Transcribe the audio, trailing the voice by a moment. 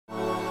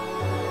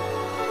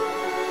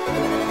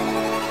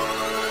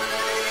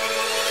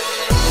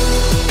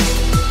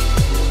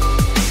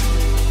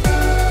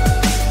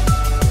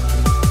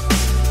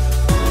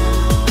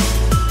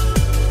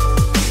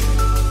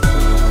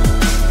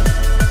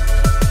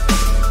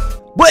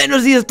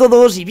Buenos días a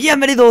todos y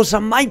bienvenidos a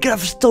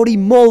Minecraft Story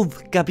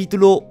Mode,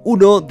 capítulo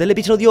 1 del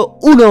episodio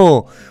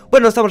 1.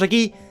 Bueno, estamos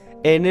aquí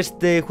en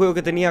este juego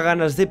que tenía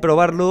ganas de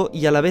probarlo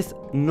y a la vez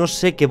no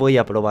sé qué voy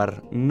a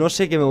probar. No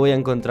sé qué me voy a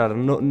encontrar,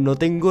 no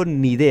tengo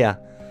ni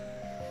idea.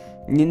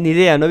 Ni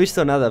idea, no he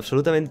visto nada,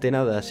 absolutamente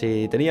nada.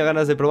 Sí, tenía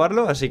ganas de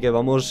probarlo, así que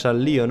vamos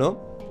al lío, ¿no?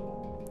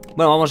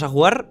 Bueno, vamos a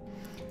jugar.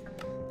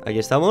 Aquí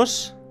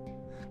estamos,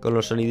 con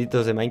los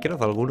soniditos de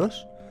Minecraft,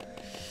 algunos.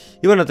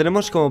 Y bueno,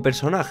 tenemos como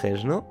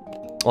personajes, ¿no?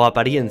 O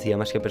apariencia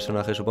más que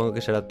personajes, supongo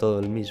que será todo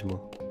el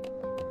mismo.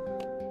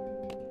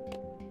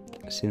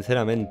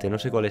 Sinceramente, no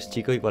sé cuál es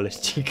chico y cuál es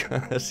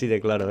chica. Así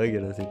de claro,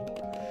 quiero decir.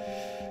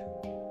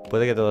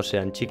 Puede que todos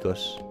sean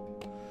chicos.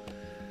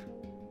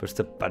 Pues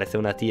esto parece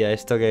una tía,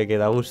 esto que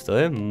da gusto,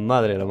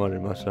 Madre del amor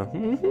hermoso.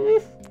 Bueno,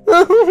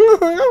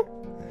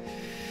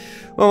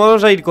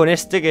 vamos a ir con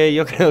este, que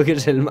yo creo que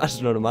es el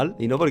más normal.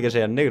 Y no porque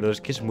sean negros,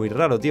 es que es muy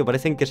raro, tío.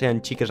 Parecen que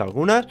sean chicas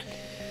algunas.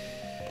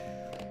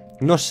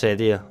 No sé,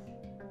 tío.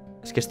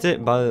 Es que este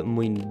va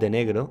muy de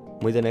negro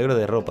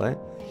de ropa,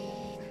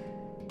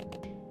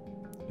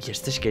 Y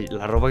este es que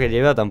la ropa que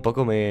lleva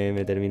tampoco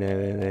me termina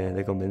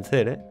de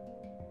convencer,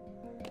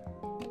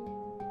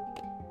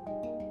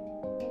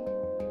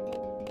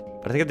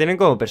 Parece que tienen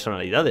como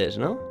personalidades,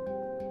 ¿no?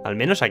 Al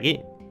menos aquí.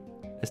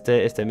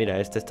 Mira,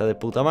 este está de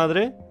puta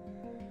madre.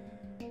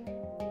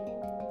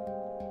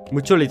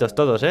 Muy chulitos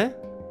todos,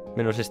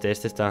 Menos este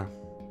está.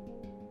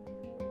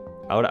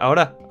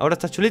 Ahora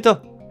está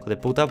chulito. Hijo de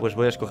puta, pues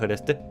voy a escoger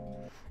este.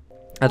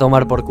 A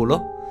tomar por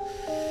culo.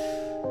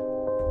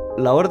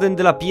 La Orden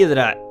de la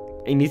Piedra.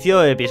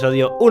 Inicio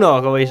episodio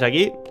 1, como veis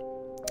aquí.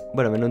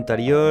 Bueno, menú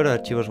anterior,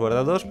 archivos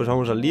guardados. Pues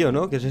vamos al lío,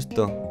 ¿no? ¿Qué es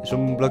esto? Es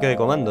un bloque de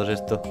comandos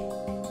esto.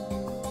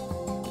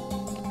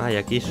 Ah, y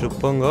aquí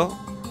supongo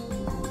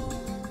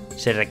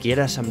se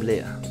requiere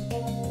asamblea.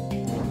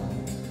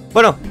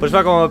 Bueno, pues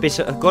va como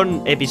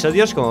con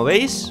episodios, como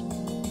veis.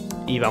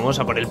 Y vamos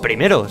a por el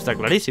primero, está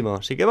clarísimo.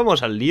 Así que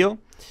vamos al lío.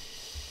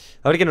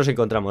 A ver qué nos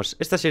encontramos.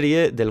 Esta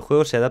serie del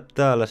juego se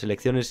adapta a las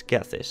elecciones que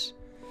haces.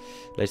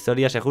 La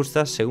historia se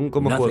ajusta según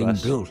cómo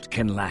juegas. Nothing built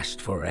can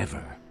last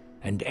forever,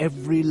 and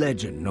every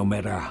legend, no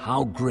matter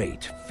how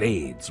great,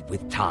 fades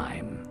with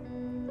time.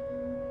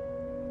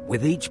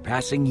 With each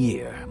passing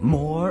year,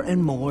 more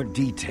and more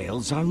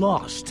details are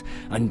lost,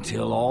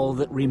 until all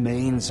that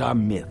remains are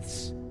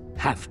myths,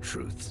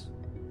 half-truths.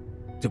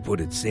 To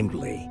put it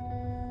simply,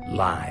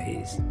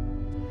 lies.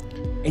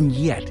 And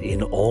yet,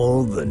 in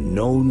all the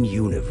known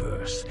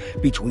universe,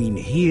 between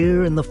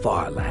here and the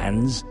far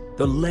lands,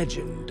 the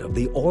legend of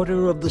the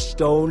Order of the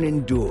Stone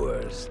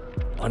endures,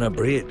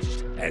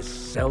 unabridged as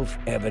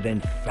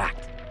self-evident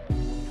fact.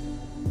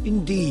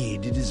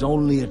 Indeed, it is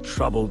only a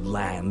troubled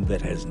land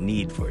that has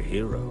need for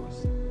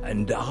heroes,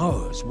 and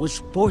ours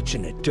was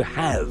fortunate to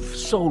have,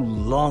 so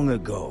long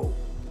ago,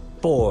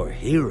 4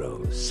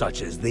 heroes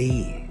such as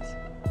these.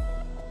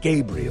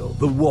 Gabriel,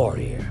 the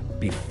warrior,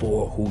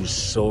 before whose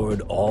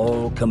sword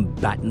all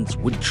combatants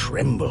would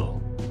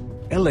tremble.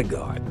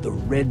 Eligard, the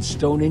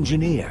redstone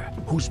engineer,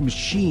 whose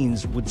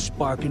machines would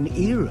spark an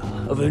era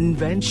of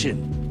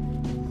invention.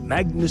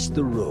 Magnus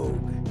the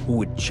rogue, who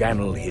would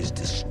channel his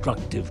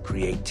destructive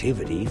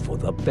creativity for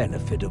the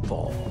benefit of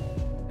all.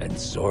 And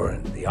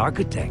Zoran, the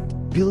architect,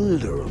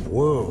 builder of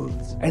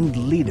worlds, and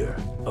leader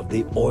of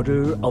the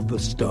Order of the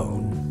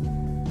Stone.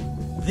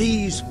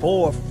 These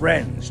 4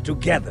 friends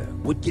together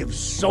would give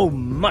so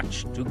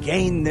much to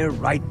gain their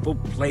rightful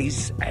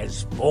place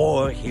as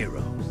 4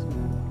 heroes.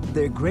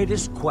 Their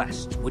greatest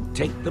quest would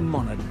take them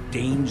on a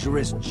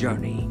dangerous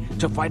journey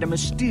to fight a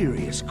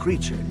mysterious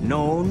creature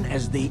known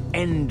as the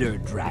Ender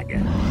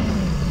Dragon.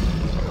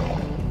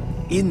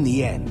 In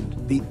the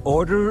end, the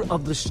Order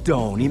of the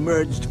Stone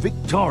emerged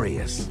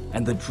victorious,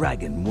 and the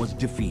dragon was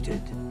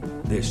defeated.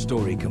 Their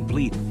story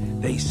complete,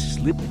 they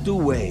slipped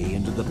away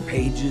into the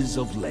pages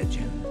of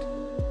legend.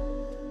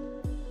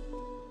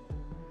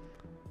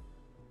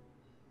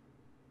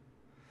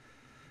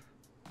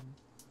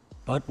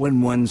 But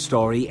when one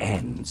story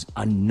ends,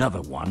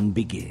 another one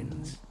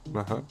begins.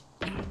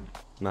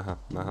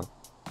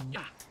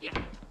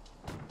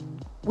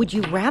 Would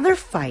you rather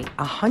fight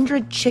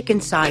 100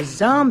 chicken-sized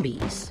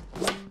zombies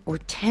or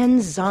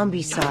 10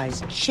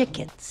 zombie-sized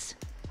chickens?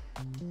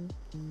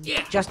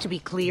 Yeah. Just to be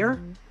clear,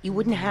 you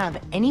wouldn't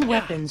have any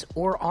weapons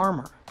or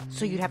armor,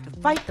 so you'd have to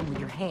fight them with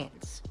your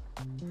hands.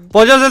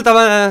 Pollos del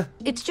tamaño.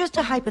 It's just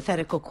a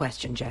hypothetical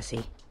question,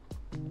 Jesse.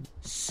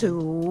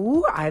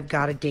 So, I've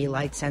got a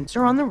daylight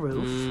sensor on the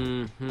roof.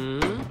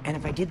 And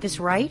if I did this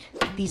right,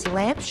 these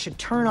lamps should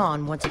turn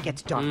on once it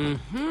gets dark.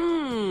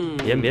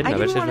 Bien, bien, I a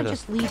ver didn't si es want to verdad.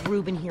 just leave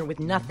Ruben here with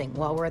nothing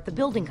while we're at the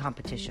building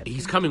competition.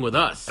 He's coming with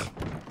us.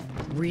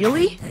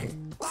 Really?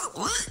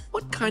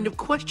 What kind of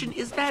question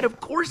is that? Of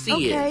course he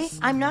Okay, is.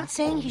 I'm not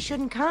saying he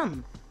shouldn't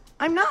come.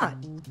 I'm not.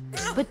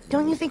 But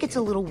don't you think it's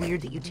a little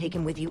weird that you take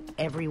him with you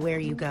everywhere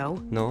you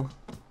go? No.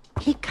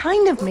 He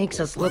kind of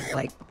makes us look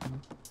like,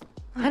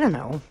 I don't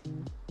know,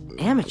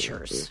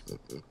 amateurs.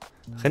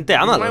 Gente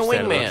ama a My los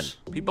wingman.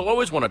 cerdos. People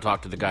always want to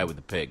talk to the guy with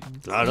the pig.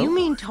 Claro. You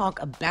mean talk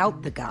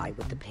about the guy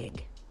with the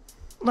pig?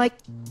 Like,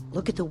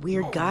 look at the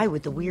weird guy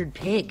with the weird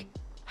pig.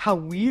 How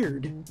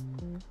weird.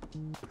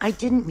 I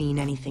didn't mean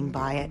anything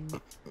by it.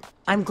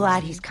 I'm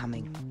glad he's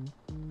coming.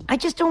 I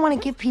just don't want to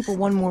give people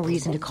one more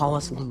reason to call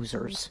us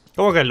losers.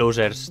 ¿Cómo que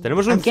losers?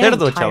 Tenemos un I'm getting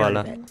cerdo, tired chavala.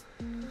 of it.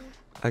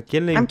 ¿A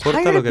quién le I'm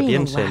importa tired lo of que being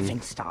a piensen?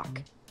 laughing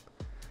stock.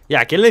 Ya,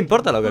 ¿a quién le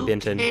importa lo que Who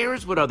piensen?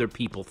 cares what other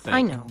people think?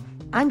 I know.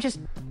 I'm just...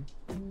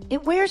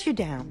 It wears you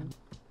down.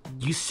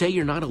 You say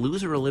you're not a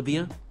loser,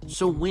 Olivia,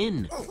 so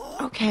win.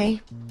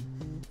 Okay.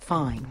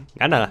 Fine.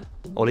 Gana,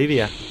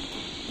 Olivia.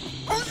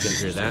 Didn't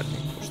hear that.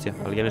 Hostia,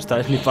 alguien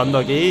está snifando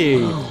aquí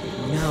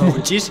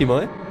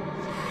muchísimo, ¿eh?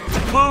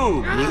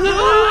 Boom!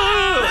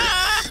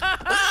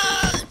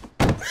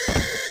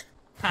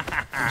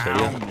 ¿En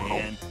serio?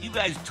 Man, you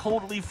guys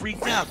totally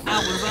freaked out.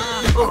 That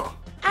was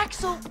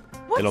Axel, Te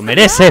what's lo the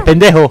merece, matter?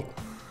 pendejo.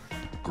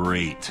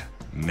 Great.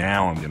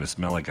 Now I'm gonna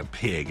smell like a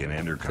pig in Te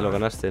lo Endercon.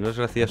 ganaste, no es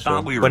gracioso.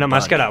 Thought we were Buena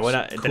máscara,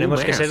 buddies. buena.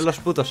 Tenemos que ser mask. los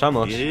putos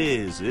amos. It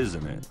is,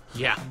 isn't it?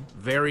 Yeah,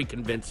 very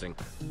convincing.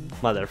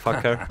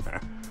 Motherfucker.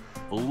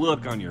 The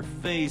look on your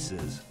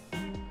faces.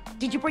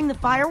 Did you bring the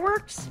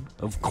fireworks?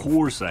 Of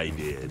course I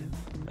did.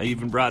 I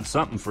even brought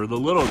something for the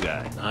little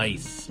guy.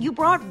 Nice. You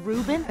brought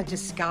Reuben a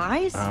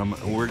disguise?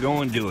 We're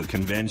going to a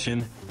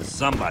convention.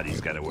 Somebody's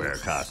gotta wear a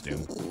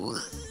costume.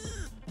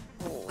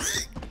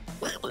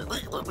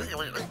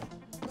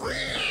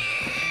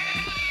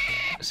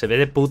 Se ve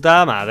de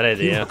puta madre,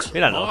 tío.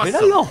 Míralo, awesome.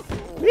 míralo.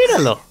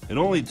 Míralo. It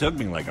only took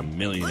me like a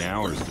million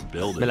hours to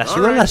build Me it. la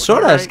sudan las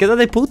horas. Queda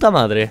de puta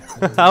madre.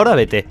 Ahora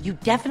vete. You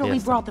definitely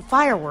Yes. brought the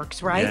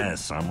fireworks, right?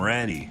 Yes, I'm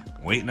ready.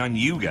 Waiting on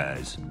you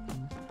guys.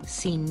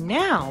 See,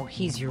 now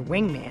he's your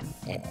wingman.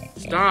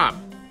 Stop.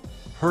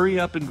 Hurry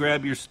up and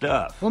grab your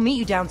stuff. We'll meet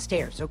you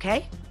downstairs,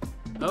 okay?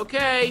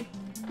 Okay.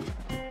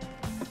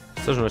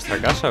 ¿Esto es nuestra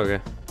casa o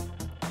qué?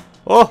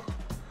 ¡Oh!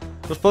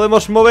 ¡Nos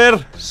podemos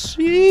mover!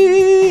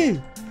 ¡Sí!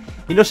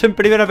 Y no es en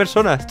primera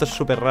persona. Esto es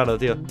súper raro,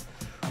 tío.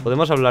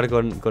 ¿Podemos hablar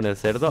con el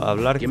cerdo?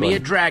 Hablar Give me a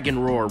con... dragon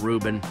roar,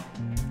 Reuben.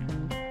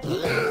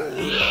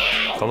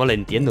 ¿Cómo le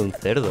entiende un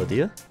cerdo,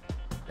 tío?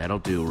 That'll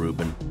do,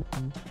 Reuben.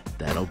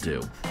 That'll do.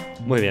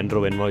 Muy bien,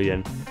 Rubén, muy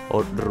bien.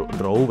 O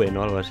Reuben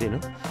o algo así, ¿no?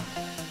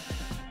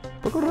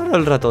 Un poco raro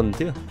el ratón,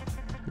 tío.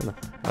 Bueno,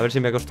 a ver si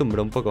me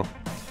acostumbro un poco.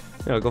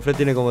 Mira, el cofre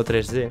tiene como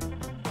 3D.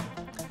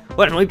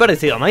 Bueno, muy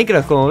parecido a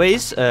Minecraft, como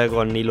veis,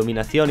 con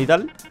iluminación y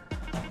tal.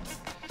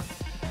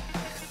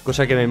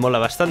 Cosa que me mola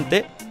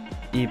bastante.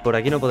 Y por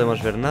aquí no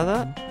podemos ver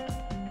nada.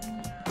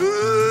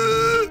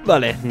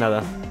 Vale,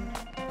 nada.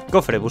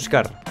 Cofre,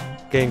 buscar.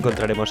 ¿Qué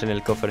encontraremos en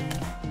el cofre?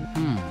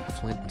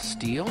 Flint and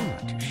steel,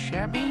 not too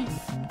shabby.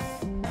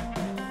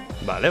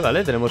 Vale,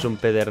 vale, tenemos un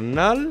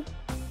pedernal.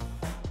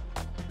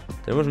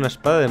 Tenemos una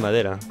espada de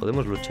madera.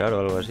 ¿Podemos luchar o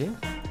algo así?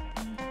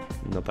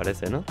 No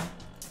parece, ¿no?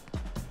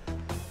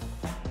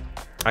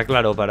 Ah,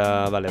 claro,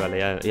 para... Vale,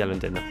 vale, ya lo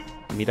entiendo.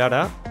 Mirar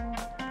a...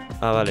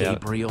 Ah, vale.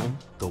 Gabriel,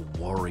 the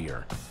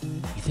warrior.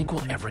 You think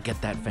we'll ever get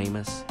that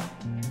famous?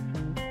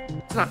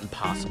 It's not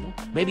impossible.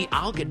 Maybe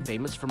I'll get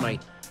famous for my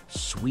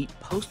sweet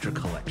poster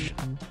collection.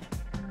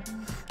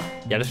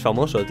 Ya eres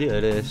famoso, tío.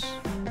 Eres...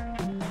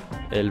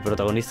 el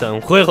protagonista de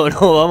un juego,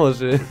 ¿no?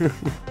 Vamos.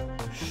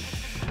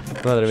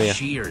 Madre mía.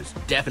 Shears,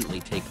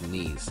 definitely taking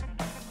these.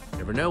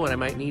 Never know when I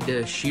might need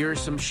to shear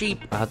some sheep.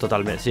 Ah,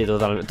 totalmente. Sí,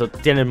 totalmente.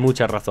 Tienes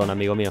mucha razón,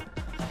 amigo mío.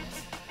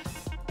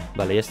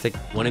 Vale, y este...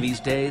 One of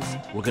these days,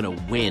 we're gonna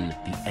win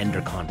the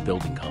Endercon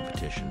building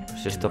competition.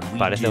 Pues esto And when we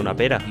parece do, una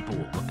pera. People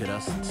will look at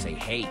us and say,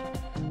 hey,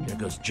 there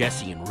goes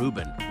Jesse and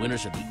Reuben,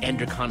 winners of the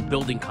Endercon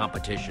building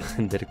competition.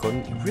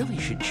 Endercon... You really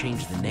should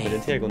change the name.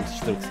 Diferencia de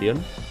construcción.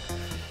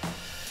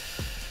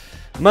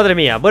 Madre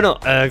mía. Bueno,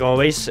 como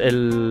veis,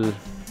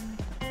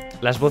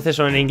 las voces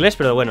son en inglés,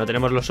 pero bueno,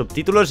 tenemos los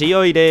subtítulos y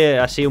yo iré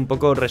así un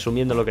poco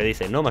resumiendo lo que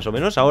dicen, ¿no? Más o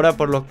menos. Ahora,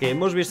 por lo que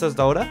hemos visto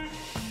hasta ahora,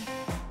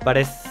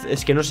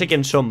 es que no sé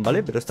quién son,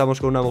 ¿vale? Pero estamos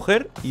con una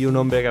mujer y un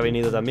hombre que ha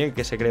venido también,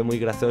 que se cree muy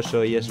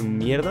gracioso y es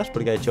mierdas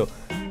porque ha hecho...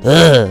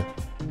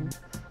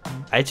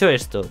 Ha hecho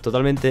esto,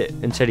 totalmente,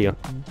 en serio.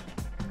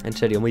 En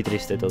serio, muy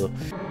triste todo.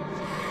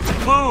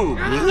 Boom!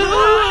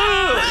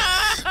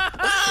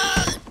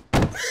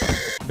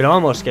 Pero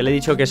vamos, que le he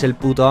dicho que es el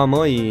puto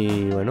amo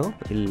y bueno,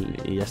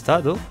 y ya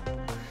está, tú.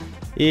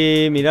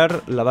 Y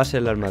mirar la base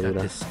de la Got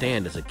armadura. this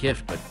stand as a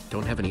gift, but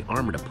don't have any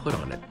armor to put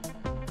on it.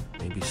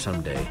 Maybe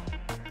someday.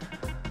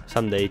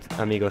 Someday,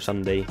 amigo,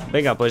 someday.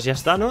 Venga, pues ya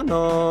está, ¿no?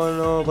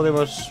 No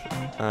podemos...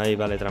 Ahí,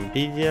 vale,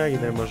 trampilla. Aquí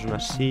tenemos una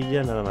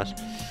silla, nada más.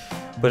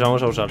 Pues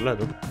vamos a usarla,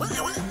 tú.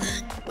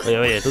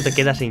 Oye, tú te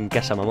quedas en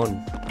casa,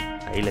 mamón.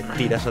 Ahí le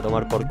tiras a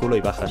tomar por culo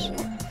y bajas.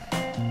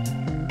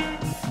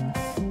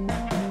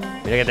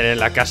 Mira que tener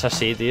la casa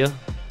así, tío.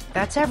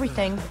 That's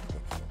everything.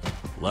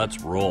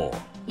 Let's roll.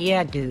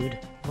 Yeah, dude.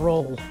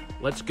 Roll.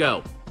 Let's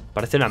go.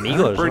 Parecen A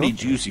amigos, pretty ¿no?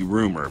 juicy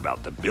rumor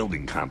about the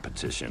building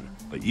competition,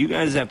 but you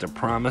guys have to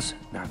promise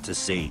not to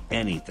say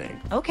anything.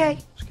 Okay.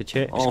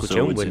 Escuché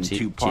Also, un it's buen in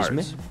two chisme.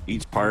 parts.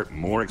 Each part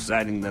more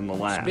exciting than the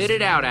last. Spit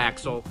it out,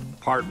 Axel.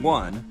 Part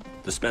 1,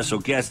 the special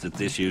guest at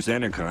this year's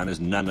Endercon is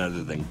none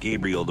other than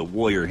Gabriel the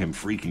warrior him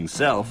freaking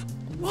self.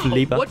 Whoa,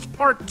 Flipa. what's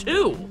part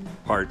 2?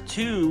 Part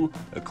 2,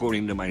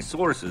 according to my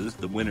sources,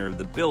 the winner of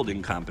the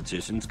building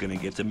competition is going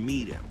to get to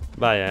meet him.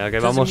 Vaya,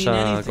 que Doesn't vamos mean a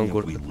anything if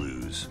we concurso.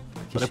 lose.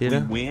 But if we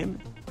Quisiera. win,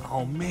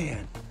 oh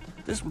man,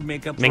 this would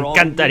make up Me for all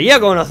the encantaría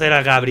conocer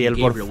a Gabriel,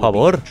 por Gabriel would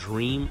favor. be a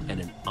dream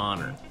and an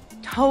honor.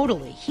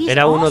 Totally. He's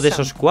Era uno de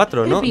awesome. esos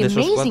cuatro, ¿no? It'd be De esos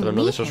amazing cuatro, to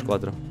no de meet esos him.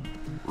 cuatro.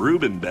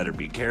 Ruben better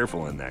be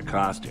careful in that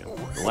costume.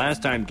 The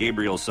last time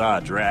Gabriel saw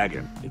a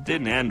dragon, it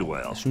didn't end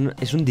well.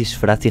 Es un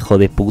disfraz, hijo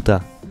de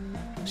puta.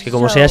 Es que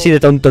como So, sea así de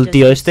tonto el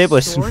tío does este,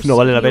 pues source no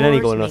vale la pena ni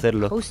yours make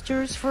conocerlo.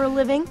 Posters for a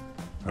living?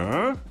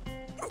 Huh?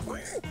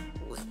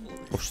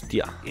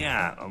 Hostia.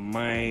 Yeah,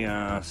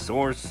 my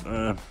source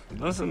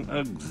doesn't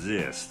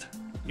exist.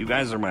 You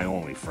guys are my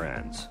only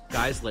friends.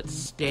 Guys, let's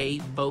stay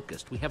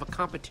focused. We have a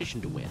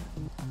competition to win.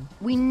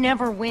 We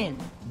never win.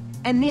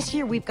 And this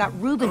year we've got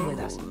Ruben with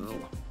us.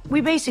 We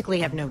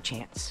basically have no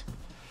chance.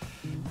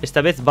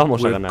 Esta vez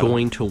vamos a We're ganar.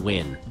 going to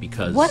win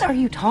because What are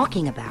you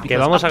talking about? Que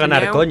vamos a up to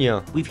ganar, now,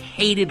 coño. We've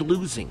hated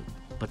losing,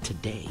 but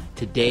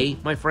today,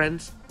 my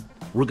friends,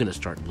 we're gonna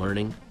start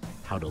learning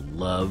how to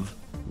love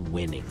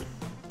winning.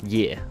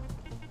 Yeah.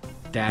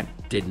 That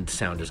didn't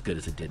sound as good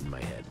as it did in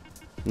my head.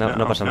 No,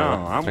 no pasa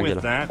nada. I'm Tranquilo.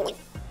 with that.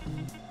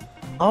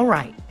 All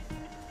right.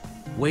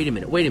 Wait a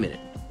minute.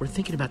 We're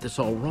thinking about this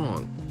all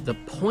wrong. The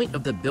point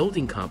of the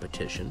building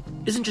competition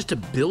isn't just to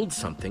build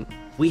something.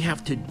 We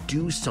have to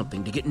do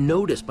something to get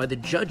noticed by the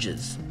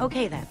judges.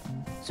 Okay then.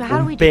 So how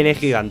do we Un do pene this?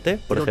 gigante, We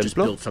por don't just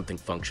ejemplo. build something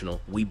functional.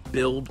 We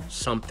build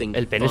something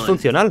El pene es fun.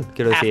 funcional,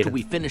 quiero After decir.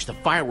 we finish the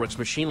fireworks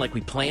machine like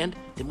we planned,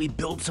 then we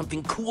build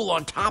something cool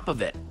on top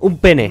of it. Un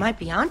pene. Might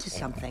be onto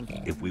something.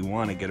 If we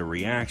want to get a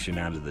reaction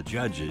out of the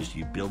judges,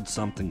 you build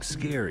something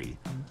scary.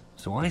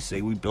 So I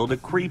say we build a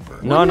creeper.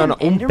 No, no, no,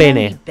 Wouldn't un an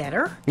pene. Enderman be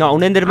better? No,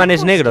 un Enderman I'm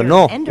es more negro, scared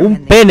no. of Enderman Un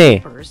than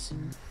pene. creepers.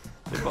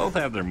 They both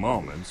have their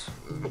moments.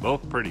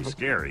 Both pretty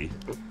scary.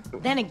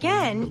 Then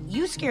again,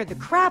 you scared the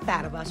crap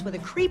out of us with a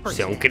creeper. O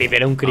sea, un today.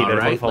 creeper, por All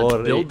right, favor.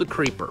 let's build the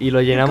creeper. Y lo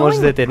You're llenamos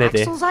going de with TNT.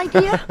 Axel's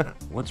idea?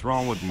 What's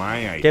wrong with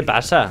my idea? ¿Qué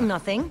pasa?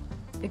 Nothing.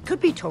 It could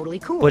be totally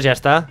cool. Pues ya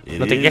está. It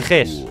No te is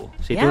quejes. cool.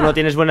 Si tú Yeah. no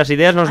tienes buenas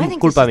ideas, no I es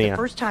think culpa this is mía.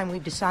 the first time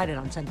we've decided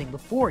on something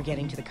before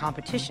getting to the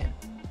competition.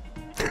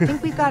 I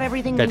think we've got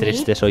everything Qué we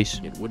need. triste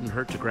sois. It wouldn't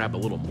hurt to grab a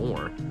little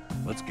more.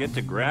 Let's get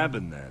to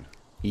grabbing then.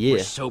 Yeah.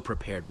 We're so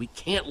prepared. We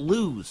can't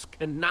lose.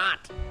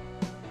 Cannot.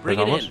 Bring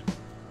Pues it vamos. in.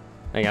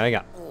 Venga,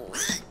 venga.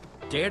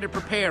 Dare to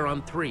prepare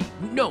on 3.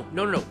 No.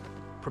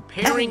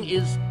 Preparing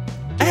is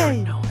dare.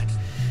 No,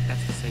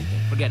 that's the same thing.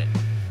 Forget it.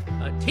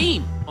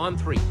 Team on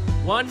 3.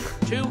 1,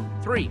 2,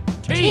 3.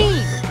 Team.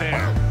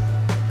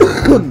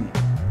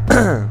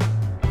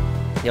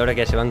 Y ahora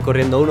que se van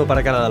corriendo uno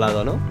para cada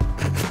lado, ¿no?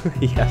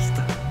 Y ya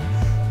está.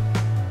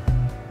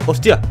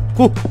 ¡Hostia!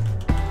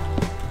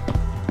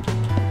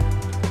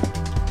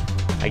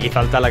 Aquí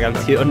falta la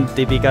canción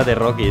típica de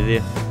Rocky,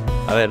 tío.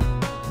 A ver.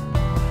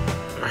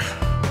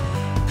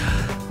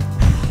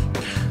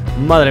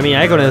 Madre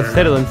mía, con el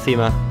cerdo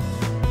encima.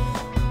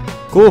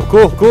 ¡Cu!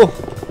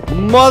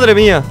 ¡Madre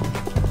mía!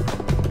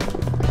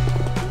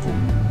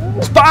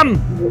 ¡Spam!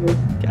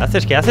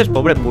 ¿Qué haces,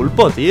 pobre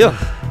pulpo, tío?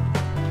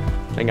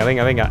 Venga.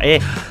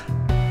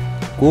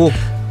 Q.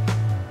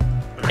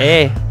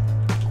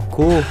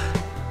 Q.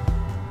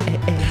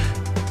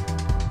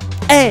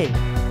 ¡Ey!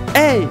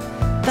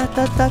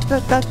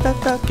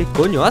 Ta. ¿Qué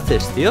coño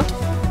haces, tío?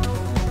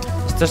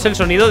 Esto es el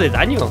sonido de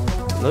daño,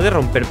 no de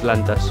romper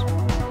plantas.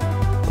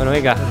 Bueno,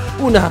 venga.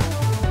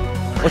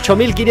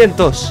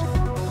 8500.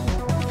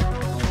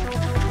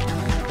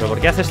 ¿Pero por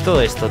qué haces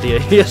todo esto, tío?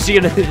 Yo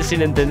sigo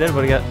sin entender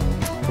por qué.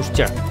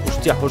 Hostia.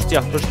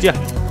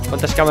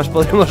 ¿Cuántas camas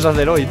podremos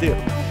hacer hoy, tío?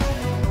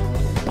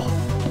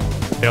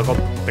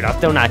 Pero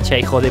hazte una hacha,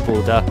 hijo de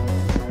puta.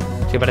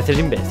 Es que pareces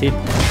imbécil.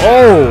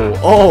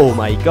 Oh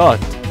my god.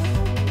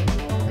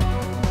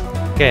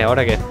 ¿Qué?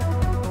 ¿Ahora qué?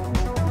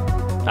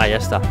 Ah, ya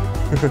está.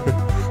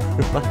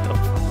 What the fuck?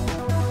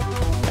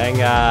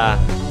 Venga, a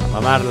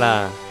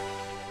mamarla.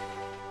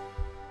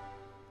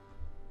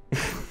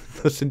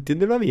 No se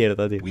entiende una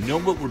mierda, tío. We know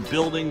what we're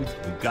building.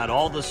 We've got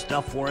all the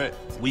stuff for it.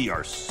 We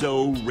are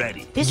so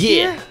ready. This Yeah.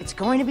 year, it's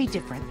going to be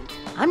different.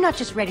 I'm not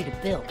just ready to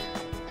build.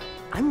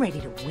 I'm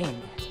ready to win.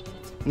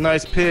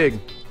 Nice pig,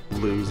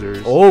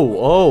 losers.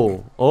 Oh.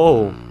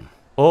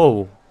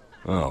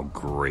 Oh,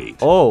 great.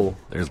 Oh.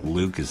 There's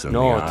Lucas and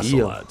No, the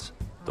tío. Ocelots.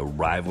 The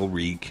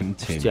rivalry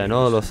continues. Hostia,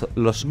 no,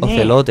 los Man,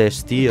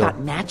 ocelotes, tío. Got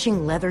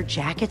matching leather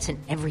jackets and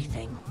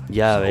everything.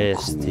 Ya So ves,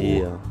 cool.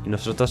 tío. Y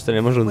nosotros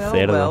tenemos un Well,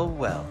 cerdo.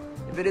 well.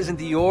 If it isn't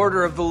the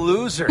order of the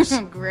losers.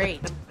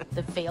 Great.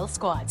 The fail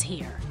squad's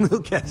here.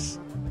 Lucas,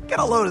 get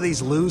a load of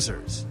these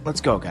losers. Let's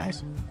go,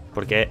 guys.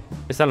 ¿Por qué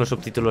están los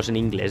subtítulos en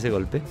inglés de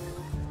golpe?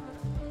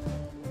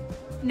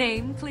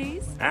 Name,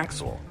 please?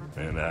 Axel.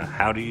 And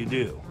how do you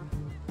do?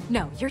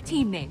 No, your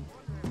team name.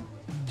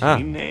 Ah,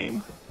 Team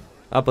name?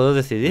 ¿puedo We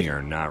decidir?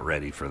 are not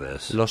ready for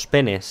this. Los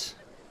penes.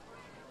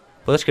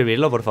 ¿Puedo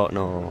escribirlo, por favor?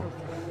 No.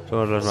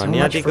 Somos los So much for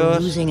maniáticos.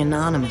 losing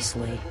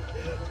anonymously.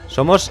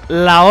 Somos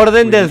la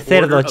Orden del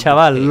Cerdo,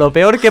 chaval. Lo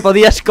peor que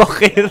podías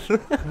coger.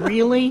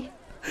 Really?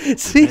 Sí,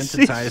 sí,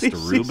 Sensitized sí, to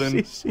sí, Reuben,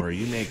 sí, sí. or are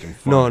you making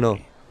fun No, of no.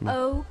 me?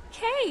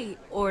 Okay,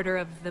 Order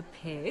of the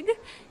Pig.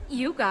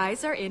 You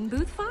guys are in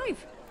booth 5.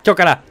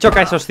 Chócala,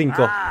 choca esos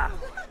 5.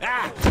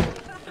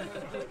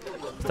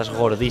 Estás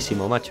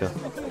gordísimo, macho.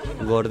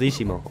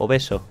 Gordísimo,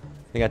 obeso.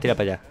 Venga, tira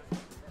para allá.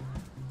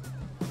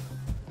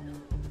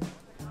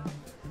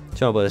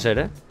 Eso no puede ser,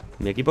 ¿eh?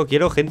 Mi equipo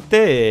quiero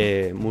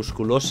gente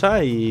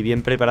musculosa y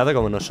bien preparada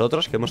como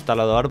nosotros, que hemos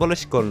talado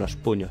árboles con los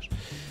puños.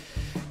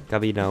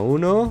 Cabina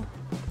 1.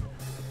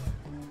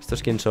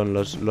 ¿Estos quién son?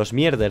 Los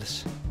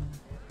mierders.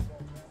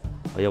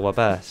 Oye,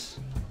 guapas.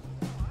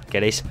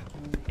 ¿Queréis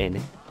N?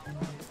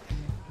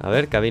 A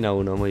ver, cabina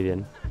 1, muy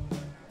bien.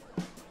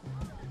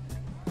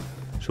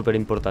 Súper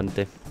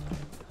importante.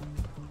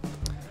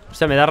 O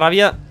sea, me da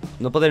rabia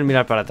no poder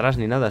mirar para atrás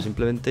ni nada,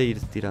 simplemente ir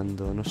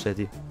tirando. No sé,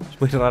 tío.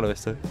 Es muy raro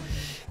esto.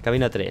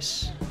 Cabina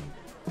 3.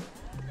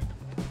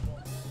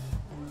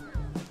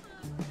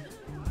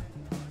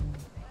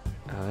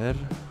 A ver.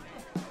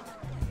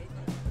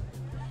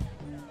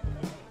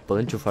 ¿Puedo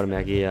enchufarme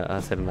aquí a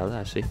hacer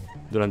nada así?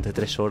 Durante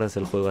 3 horas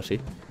del juego así.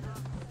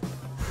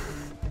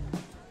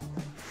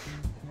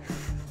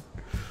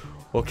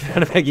 O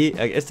quedarme aquí.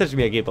 Este es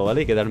mi equipo,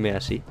 ¿vale? Y quedarme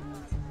así.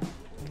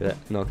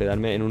 No,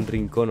 quedarme en un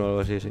rincón o algo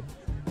así, sí.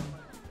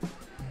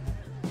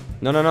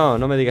 No, no, no,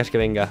 no me digas que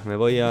venga. Me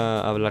voy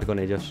a hablar con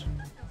ellos.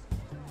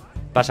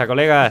 Pasa,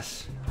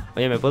 colegas.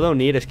 Oye, ¿me puedo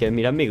unir? Es que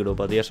mirad mi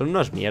grupo, tío. Son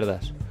unos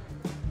mierdas.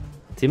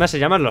 Encima se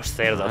llaman los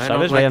cerdos,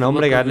 ¿sabes? Vaya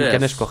nombre que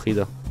han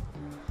escogido.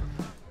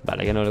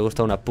 Vale, que no le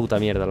gusta una puta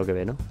mierda lo que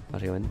ve, ¿no?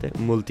 Básicamente.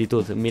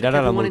 Multitud. Mirar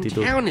a la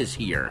multitud.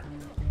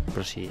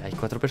 Pero sí, hay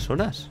 4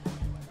 personas.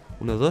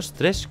 1, 2,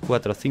 3,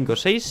 4, 5,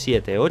 6,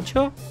 7,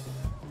 8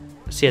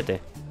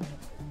 7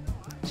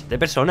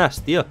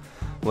 personas, tío.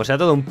 Como sea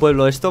todo un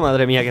pueblo esto,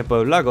 madre mía, qué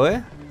pueblaco,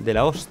 ¿eh? De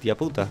la hostia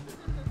puta.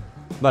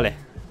 Vale.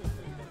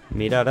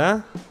 Mirar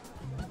a...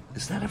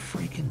 Is that a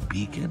freaking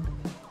beacon?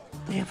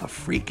 They have a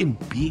freaking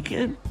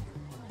beacon?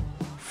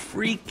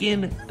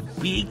 Freaking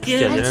beacon?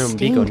 Hostia, That's tienen un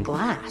stained beacon.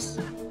 glass.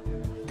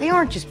 They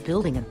aren't just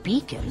building a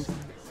beacon.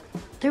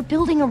 They're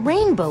building a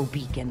rainbow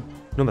beacon.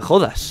 No me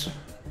jodas.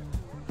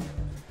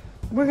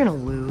 We're gonna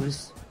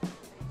lose.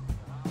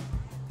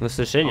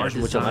 Nuestro diseño Our es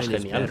mucho más design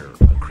is genial. better.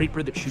 A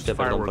creeper that shoots Hostia,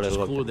 perdón por fireworks el is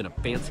golpe. cooler than a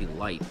fancy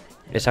light.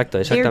 Exacto,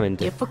 Their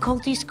exactamente.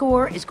 difficulty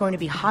score is going to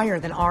be higher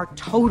than our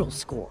total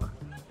score.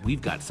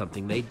 We've got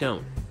something they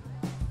don't.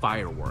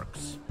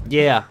 Fireworks.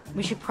 Yeah.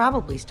 We should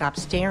probably stop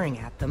staring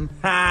at them.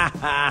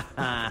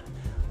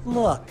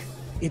 Look,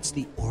 it's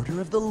the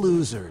order of the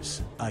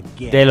losers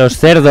again. De los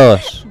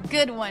cerdos.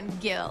 Good one,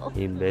 Gil.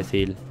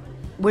 Imbécil.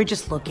 We're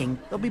just looking.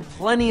 There'll be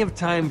plenty of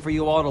time for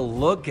you all to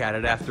look at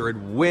it after it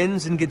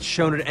wins and gets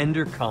shown at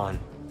EnderCon.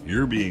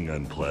 You're being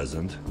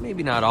unpleasant.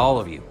 Maybe not all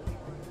of you.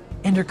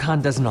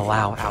 EnderCon doesn't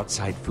allow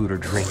outside food or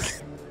drink.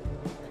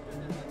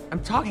 I'm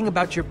talking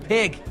about your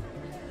pig.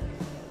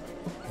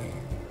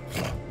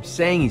 I'm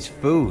saying he's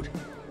food.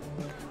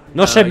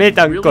 No se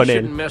metan you really con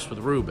shouldn't él. mess with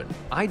Reuben.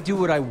 I do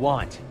what I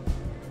want.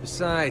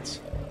 Besides,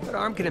 what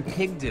harm can a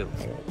pig do?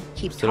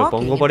 Keep Te lo talking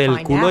pongo por and el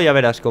find culo out. y ya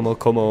verás como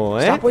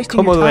Stop wasting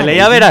Cómo your time, duele,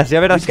 ya Ethan. verás,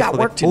 We've got hijo de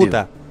work to do.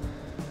 puta.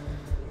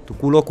 Tu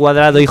culo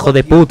cuadrado, hijo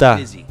de puta.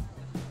 Busy.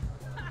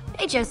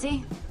 Hey,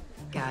 Jesse.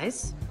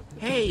 Guys.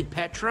 Hey,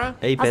 Petra.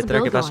 Ey, How's the Petra,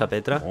 ¿qué build pasa, going?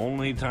 Petra?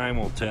 Only time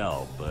will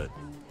tell, but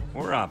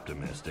we're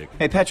optimistic.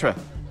 Hey, Petra.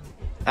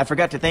 I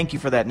forgot to thank you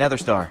for that nether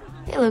star.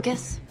 Hey,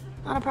 Lucas.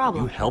 Not a You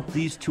problem. help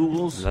these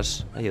tools? ¿Lo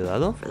has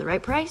ayudado? For the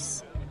right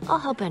price, I'll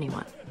help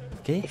anyone.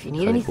 ¿Qué? If you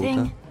need Hija de anything,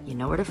 puta. you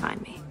know where to find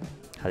me.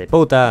 Hija de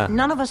puta.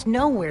 None of us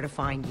know where to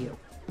find you.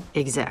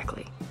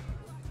 Exactly.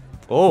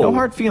 Oh. No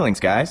hard feelings,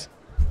 guys.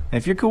 And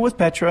if you're cool with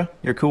Petra,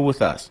 you're cool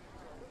with us.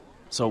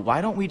 So why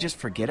don't we just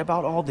forget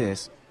about all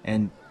this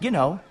and, you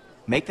know,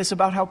 make this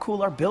about how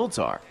cool our builds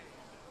are?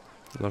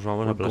 Nos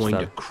vamos a We're going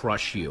to aplastar.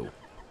 crush you.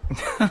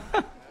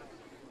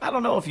 I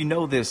don't know if you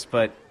know this,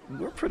 but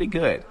we're pretty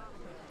good.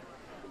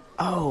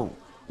 Oh,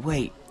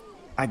 wait.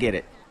 I get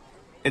it.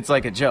 It's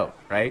like a joke,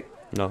 right?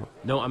 No.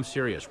 No, I'm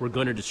serious. We're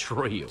going to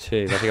destroy you.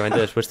 Sí, básicamente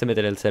después te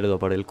meteré el cerdo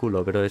por el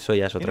culo, pero eso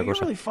ya es You know, otra you're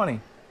cosa. really funny.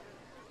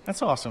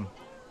 That's awesome.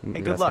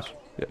 Hey, good luck.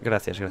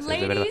 Gracias, de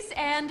verdad. Ladies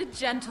and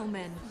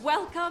gentlemen,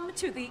 welcome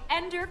to the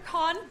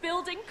EnderCon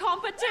building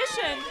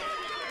competition.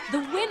 The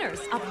winners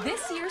of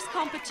this year's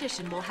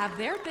competition will have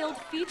their build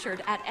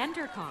featured at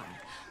EnderCon.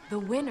 The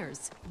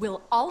winners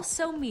will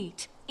also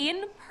meet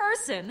in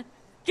person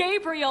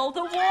Gabriel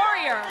the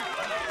Warrior.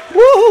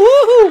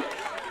 ¡Woohoo!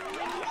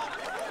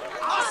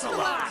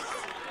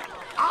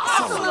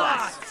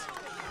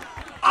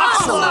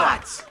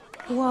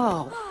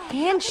 Whoa,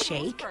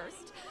 handshake?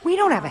 We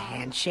don't have a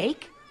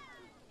handshake.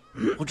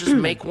 We'll just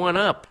make one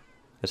up.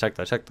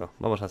 Exacto, exacto.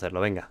 Vamos a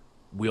hacerlo, venga.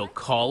 We'll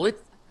call it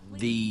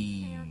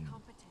the...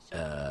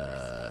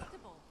 No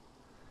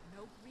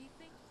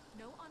briefing,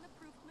 no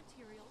unapproved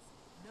materials,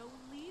 no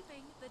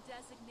leaving the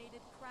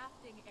designated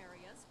crafting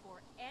areas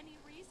for any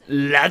reason.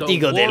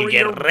 ¡Látigo del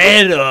Warrior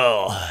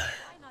guerrero!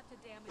 Try not to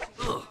damage each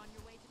other on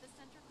your way to the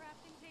center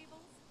crafting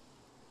tables.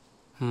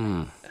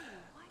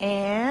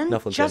 And No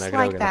funciona, just creo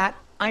like que no. that,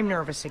 I'm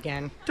nervous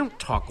again. Don't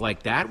talk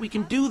like that. We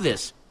can do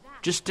this.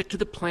 Just stick to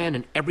the plan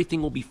and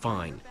everything will be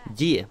fine.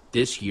 Yeah.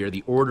 This year,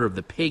 the Order of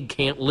the Pig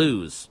can't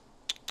lose.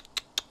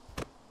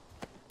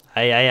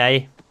 Ay, ay,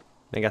 ay.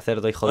 Venga,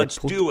 cerdo, hijo de Let's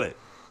puta. do it.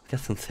 ¿Qué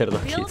hace un cerdo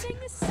aquí? Building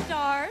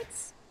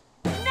starts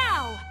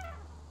now.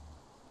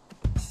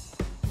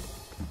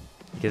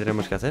 ¿Qué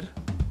tenemos que hacer?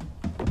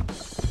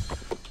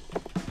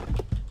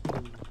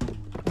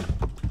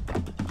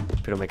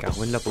 Pero me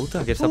cago en la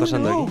puta. ¿Qué está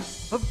pasando aquí?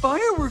 A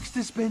fireworks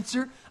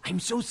dispenser. I'm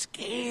so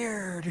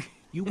scared.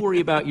 You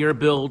worry about your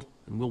build,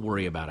 and we'll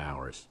worry about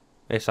ours.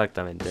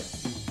 Exactamente.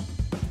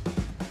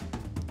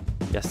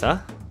 ¿Ya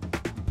está?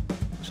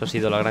 ¿Eso ha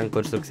sido la gran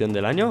construcción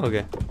del año o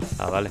qué?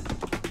 Ah, vale.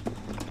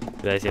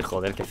 Voy a decir,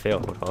 joder, qué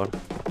feo, por favor.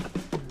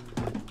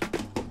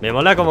 Me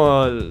mola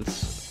como...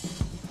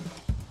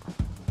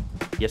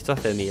 Y esto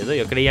hace miedo.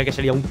 Yo creía que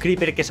sería un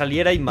creeper que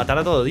saliera y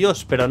matara a todo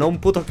Dios, pero no un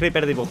puto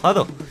creeper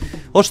dibujado.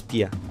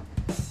 ¡Hostia!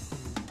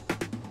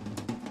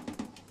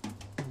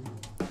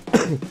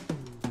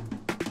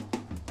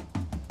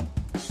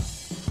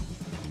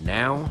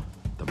 Now,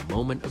 the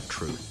moment of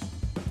truth.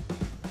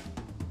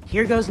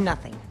 Here goes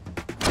nothing.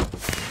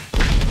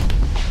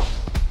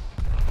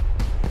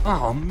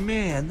 Oh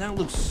man, that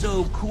looks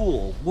so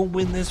cool. We'll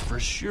win this for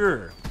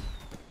sure.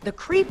 The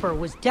creeper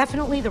was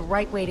definitely the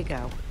right way to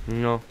go.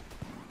 No.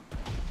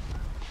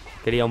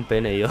 Quería un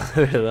pene yo,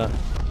 de verdad.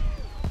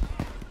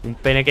 Un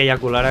pene que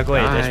eyaculara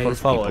cohetes, por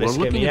favor. Es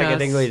que mira que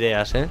tengo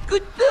ideas, ¿eh?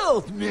 Good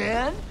build,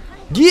 man.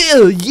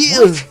 Yeah,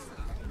 yeah.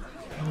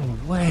 No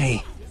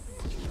way.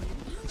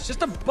 It's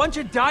just a bunch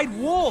of dyed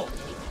wool.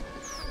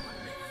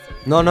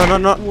 No, no, no,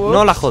 no.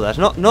 No la jodas.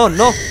 No, no,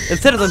 no. El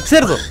cerdo, el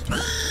cerdo.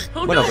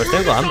 Bueno, pues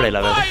tengo hambre,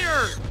 la verdad.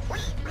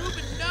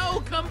 Ruben,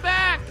 no, come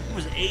back. It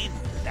was Aiden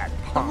that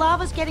The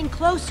lava's getting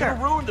closer.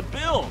 ruined the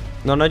build.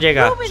 No, no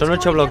llega. Ruben's Son 8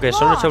 gonna bloques, get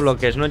son 8 lost.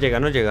 bloques. No llega,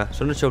 no llega.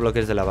 Son 8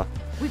 bloques de lava.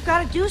 We've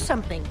got to do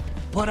something.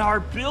 But our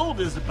build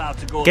is about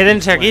to go.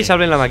 Quédense aquí y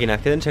salven la máquina.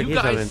 Quédense aquí You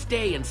y guys salven.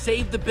 stay and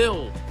save the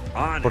build.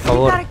 On Por it. We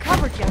favor. got it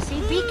covered,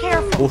 Jesse. Be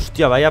careful.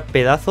 Hostia, vaya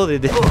pedazo de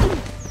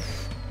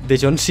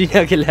John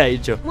Cena que le ha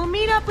hecho. We'll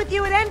meet up with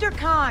you at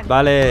EnderCon.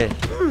 Vale.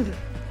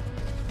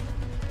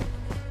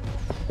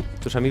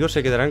 Tus amigos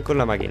se quedarán con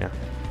la máquina.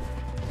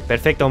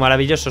 Perfecto,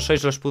 maravilloso.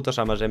 Sois los putos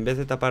amas. En vez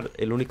de tapar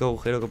el único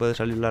agujero que puede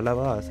salir la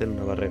lava, hacer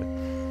una barrera.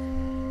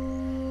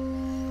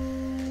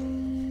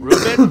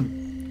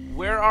 Ruben,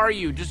 where are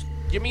you? Just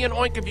give me an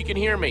oink if you can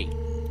hear me.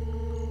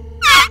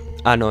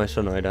 Ah, no,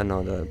 eso no era.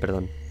 No, no,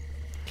 perdón.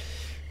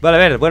 Vale, a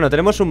ver. Bueno,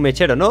 tenemos un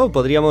mechero, ¿no?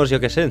 Podríamos, yo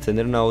qué sé,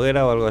 encender una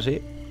hoguera o algo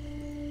así.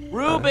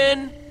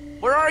 Ruben,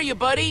 where are you,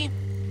 buddy?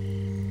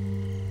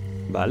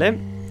 Vale.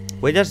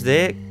 Huellas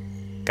de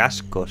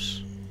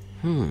cascos.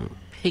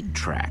 Pig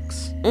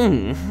tracks.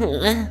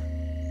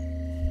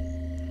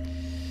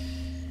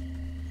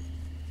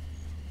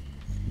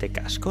 ¿De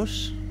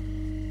cascos?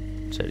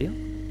 ¿En serio?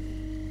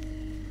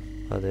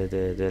 Ah,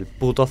 del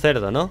puto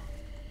cerdo, ¿no?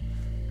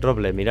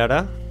 Roble,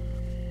 mirara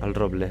al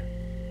roble.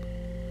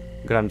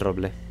 Gran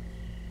roble.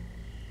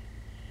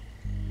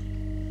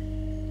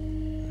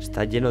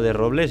 Está lleno de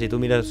robles y tú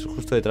miras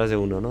justo detrás de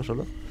uno, ¿no?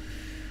 Solo.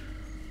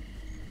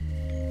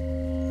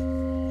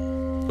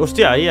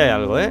 Hostia, ahí hay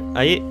algo, ¿eh?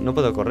 Ahí no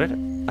puedo correr.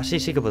 Ah, sí,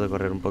 sí que puedo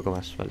correr un poco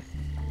más, vale.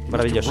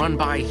 Maravilloso. Run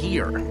by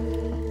here.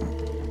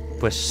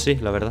 Pues sí,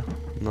 la verdad.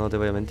 No te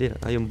voy a mentir.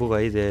 Hay un bug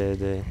ahí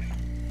de...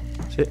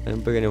 Sí, hay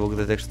un pequeño bug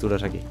de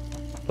texturas aquí.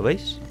 ¿Lo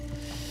veis?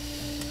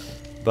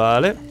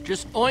 Vale.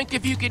 Just oink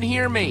if you can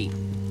hear me.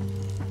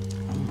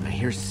 I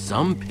hear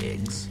some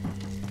pigs.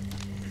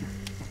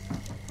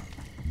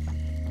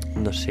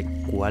 No sé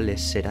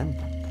cuáles serán.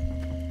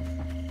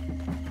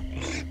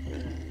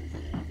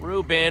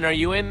 Ruben, are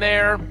you in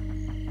there?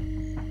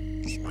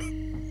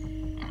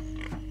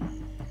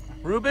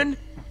 Ruben?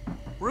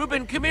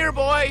 Ruben, come here,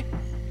 boy.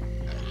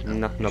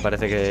 No, no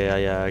parece que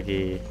haya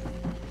aquí.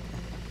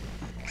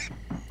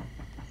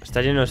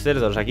 Está lleno de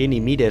cerdos. Aquí ni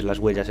mires las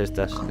huellas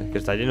estas. Es que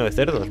está lleno de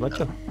cerdos,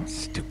 macho.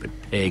 Stupid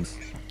pigs.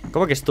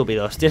 ¿Cómo que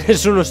estúpidos?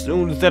 Tienes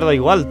un cerdo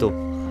igual tú.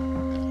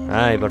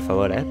 Ay, por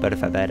favor, por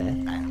favor,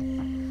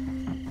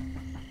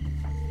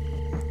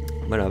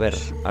 Bueno, a ver.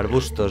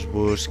 Arbustos,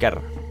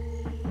 buscar.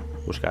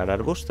 Buscar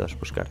arbustos,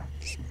 buscar.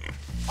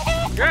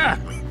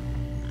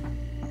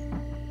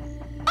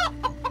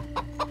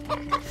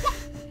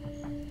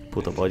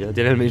 Puto pollo,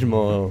 tiene el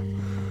mismo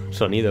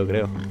sonido,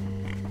 creo.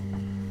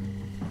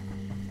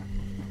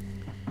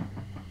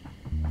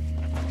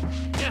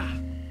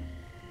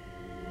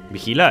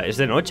 Vigila, es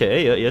de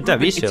noche, yo te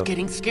aviso. It's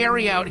getting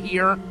scary out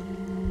here.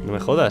 No me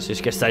jodas, si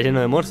es que está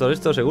lleno de monstruos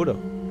esto, seguro.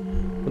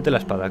 Ponte la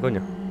espada,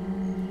 coño.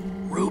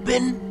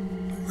 Ruben?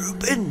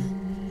 Ruben.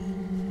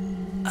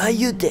 Are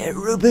you there,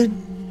 Ruben?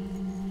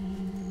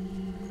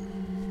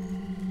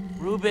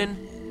 Ruben?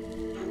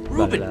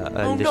 Ruben?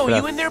 Vale, Oh no,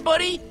 disfraz. you in there,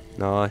 buddy?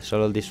 No, es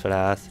solo el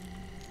disfraz.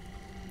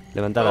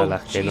 Levanta la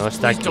alas, que no jeez,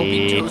 está please don't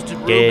be aquí. toasted,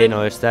 Que Ruben.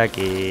 no está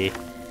aquí.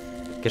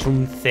 Que es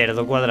un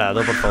cerdo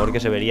cuadrado, por favor, que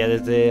se vería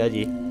desde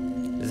allí.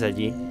 Desde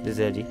allí,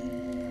 desde allí.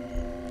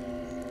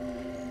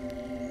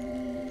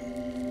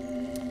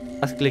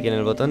 Haz clic en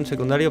el botón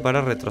secundario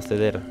para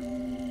retroceder.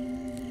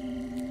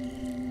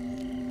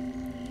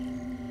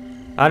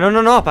 Ah, no,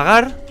 no, no,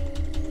 apagar.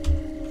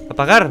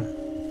 Apagar.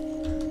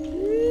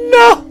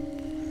 ¡No!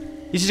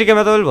 ¿Y si se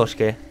quema todo el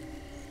bosque?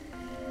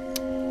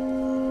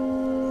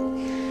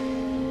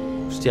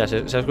 Hostia, se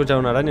ha escuchado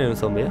una araña y un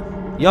zombie, ¿eh?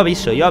 Yo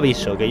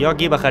aviso, que yo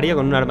aquí bajaría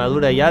con una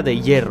armadura ya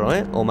de hierro,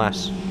 ¿eh? O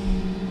más.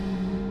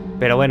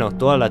 Pero bueno,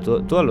 tú a lo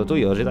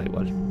tuyo, os da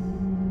igual.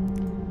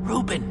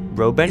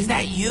 Ruben, is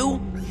that you?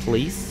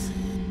 Please.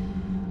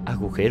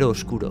 Agujero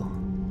oscuro.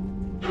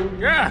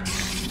 Yeah.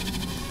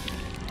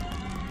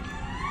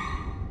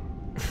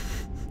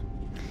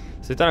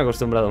 Estoy tan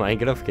acostumbrado a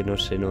Minecraft que no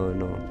sé,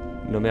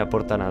 no me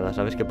aporta nada,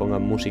 ¿sabes? Que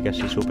pongan música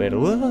así súper...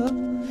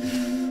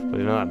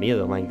 Porque no da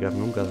miedo Minecraft,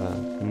 nunca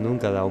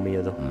ha dado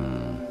miedo.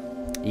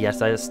 Y ya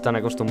estás tan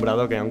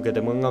acostumbrado que aunque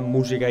te pongan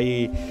música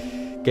ahí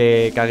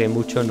que cague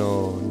mucho,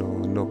 no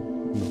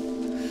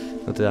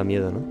te da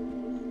miedo, ¿no?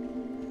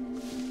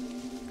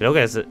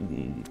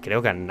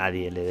 Creo que a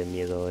nadie le dé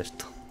miedo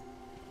esto.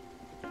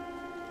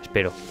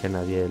 Espero que a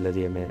nadie le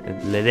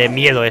dé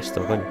miedo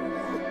esto, coño.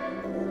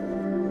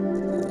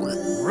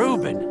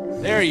 Ruben,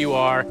 there you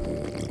are.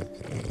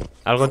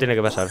 Algo tiene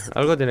que pasar,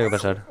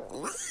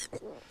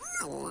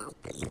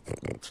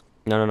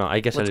 No,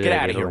 hay que salir de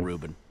aquí,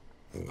 Ruben.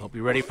 Hope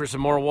you're ready for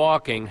some more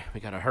walking.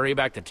 We gotta hurry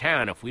back to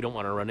town if we don't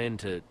want to run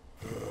into...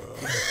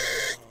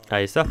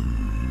 Ahí está.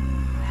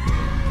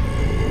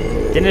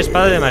 Tiene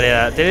espada de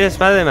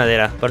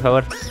madera, por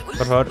favor.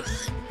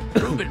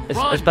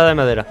 Espada de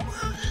madera.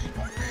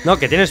 No,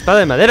 que tiene espada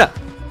de madera.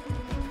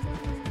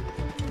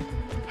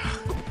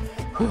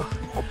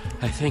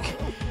 I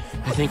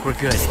think we're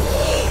good.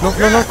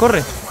 No,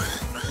 corre.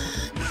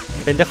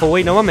 Pendejo,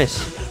 güey, no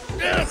mames.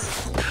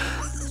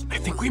 I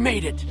think we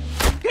made it.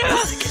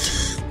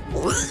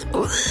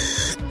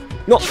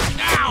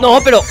 No,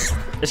 pero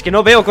es que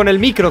no veo con el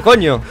micro,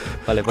 coño.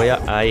 Vale, voy a...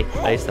 Ahí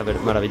está,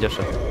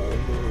 maravilloso.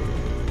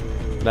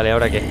 Vale,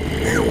 ¿ahora qué?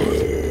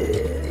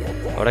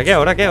 ¿Ahora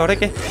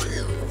qué?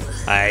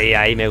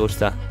 Ahí me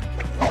gusta.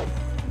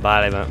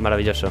 Vale,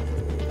 maravilloso.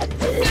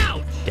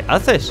 ¿Qué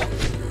haces?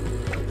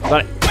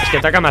 Vale, es que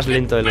ataca más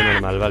lento de lo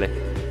normal, vale.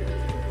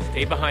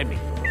 Stay behind me.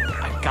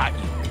 I got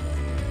you.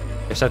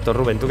 Exacto,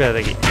 Rubén, tú quédate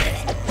aquí.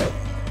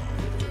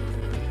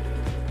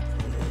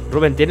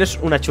 Rubén, ¿tienes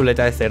una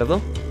chuleta de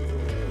cerdo?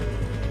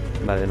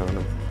 Vale, no.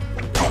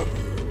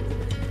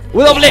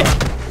 ¡W!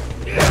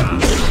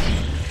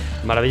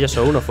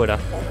 Maravilloso, uno fuera.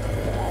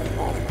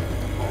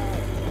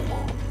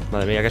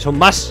 Madre mía, que son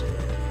más.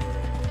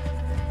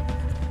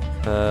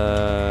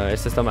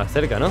 Este está más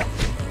cerca, ¿no?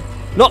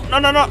 ¡No!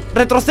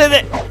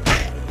 ¡Retrocede!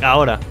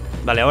 Ahora.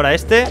 Vale, ahora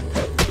este.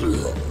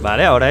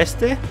 Vale, ahora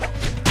este.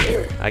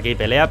 Aquí,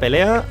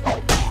 pelea.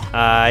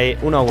 Ahí,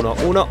 1 a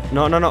 1.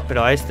 No,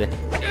 pero a este.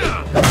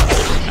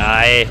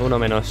 Ahí, uno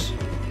menos.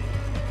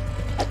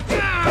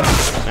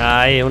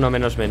 Ahí, uno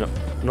menos.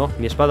 No,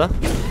 mi espada.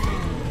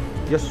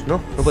 Dios, no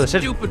puede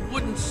ser.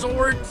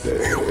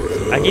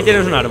 Aquí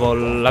tienes un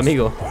árbol,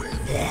 amigo.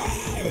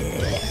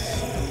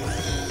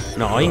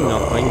 No, hoy no.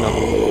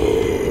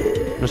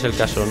 No es el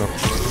caso, no.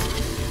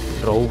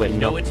 Reuben,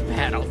 no.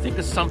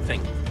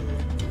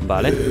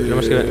 Vale,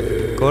 tenemos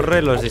que...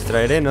 Corre, los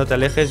distraeré, no te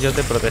alejes, yo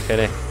te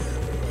protegeré.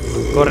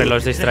 Corre,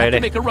 los distraeré.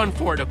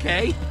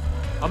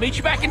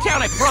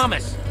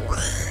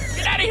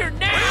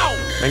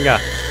 Venga.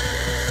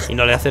 Y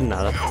no le hacen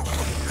nada.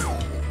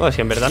 Oh, es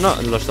que en verdad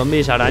no, los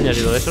zombies, arañas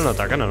y todo eso no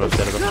atacan a los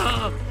cerdos.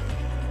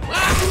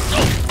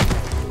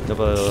 No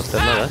puedo hacer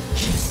nada,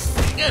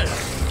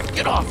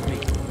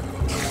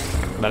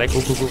 Vale,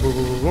 Q.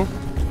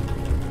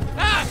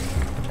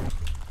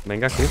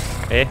 Venga, Q.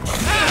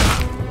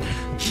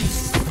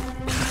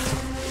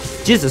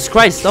 Jesus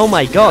Christ, oh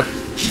my God.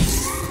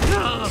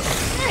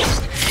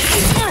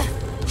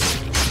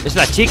 Es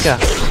la chica.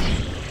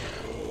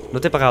 No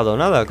te he pagado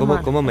nada.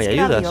 ¿Cómo me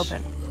ayudas?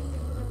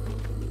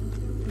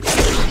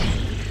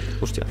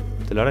 Hostia,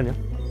 telaraña.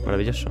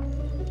 Maravilloso.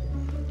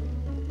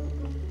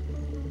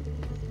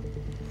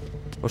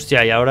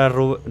 Hostia, y ahora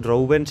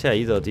Reuben se ha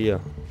ido,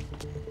 tío.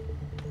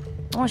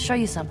 I want to show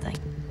you something.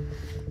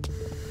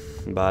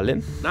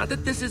 Vale. Not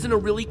that this isn't a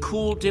really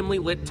cool, dimly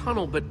lit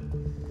tunnel, but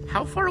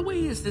how far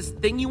away is this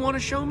thing you want to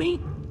show me?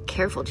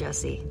 Careful,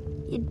 Jesse.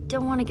 You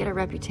don't want to get a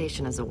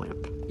reputation as a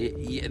wimp.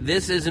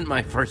 This isn't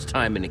my first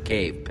time in a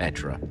cave,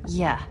 Petra.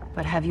 Yeah,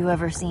 but have you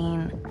ever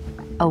seen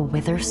a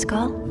wither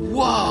skull?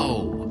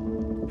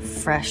 Whoa!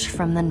 Fresh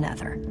from the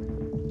nether.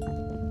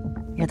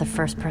 You're the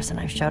first person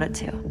I've showed it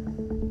to.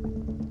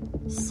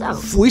 So,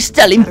 ¿Fuiste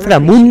al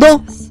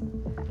inframundo?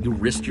 You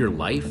risked your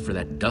life for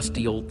that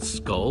dusty old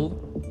skull?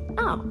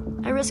 Oh,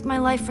 I risked my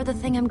life for the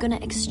thing I'm gonna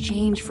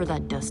exchange for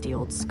that dusty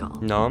old skull.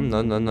 No.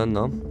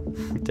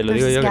 Te lo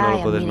digo yo que no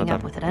lo puedes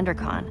matar. With at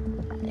EnderCon.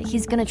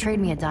 He's gonna trade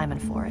me a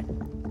diamond for it.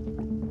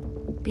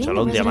 Being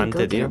Solo un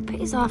diamante, tío.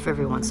 Pays off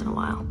every once in a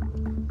while.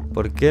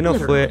 ¿Por qué no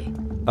fue?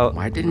 Oh.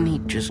 Why didn't he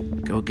just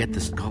go get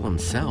the skull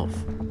himself?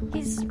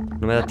 He's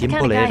no me da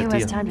tiempo the kind of guy leer, who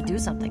has tío. time to do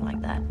something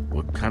like that.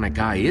 What kind of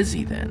guy is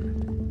he then?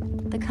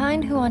 The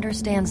kind who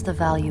understands the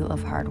value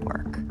of hard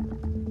work.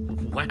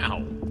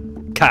 Wow.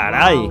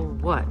 ¡Caray! Oh,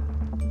 what?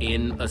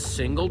 In a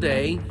single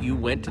day, you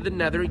went to the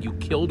Nether, you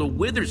killed a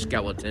wither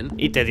skeleton.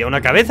 Y te dio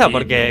una cabeza,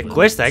 porque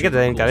cuesta, que te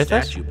den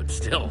cabezas. Statue, but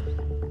still,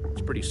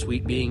 it's pretty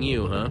sweet being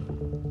you, huh?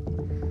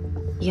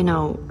 You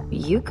know,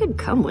 you could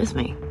come with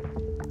me.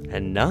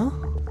 ¿No?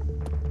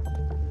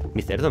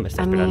 Mi cerdo me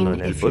está I esperando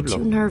mean, en el if you're pueblo.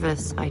 too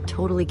nervous, I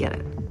totally get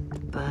it.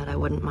 But I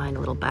wouldn't mind a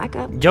little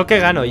backup. Yo que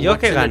gano, yo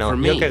What's que in it gano, for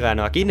yo me? que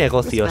gano. Aquí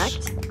negocios.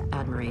 Respect,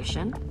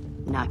 admiration,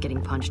 not getting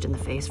punched in the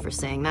face for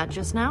saying that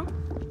just now.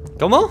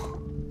 ¿Cómo?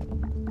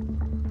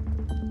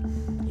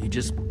 You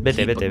just Vete,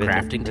 keep vete, a vete,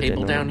 crafting vete,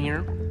 table no. down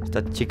here?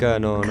 Esta chica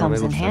no me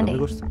Comes in gusta, no handy. me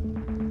gusta.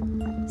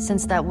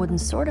 Since that wooden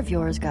sword of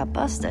yours got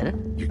busted,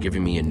 You're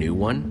giving me a new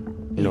one?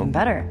 No. even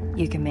better,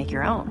 you can make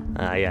your own.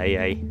 Ay, ay,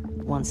 ay.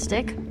 One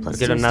stick No plus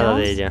quiero two nada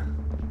de stones ella.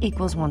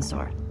 equals one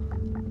sword.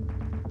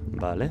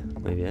 Vale,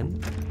 muy bien.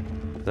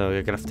 Tengo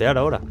que craftear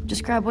ahora.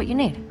 Just grab what you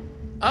need.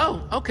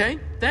 Oh, okay,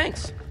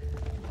 thanks.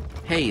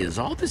 Hey, is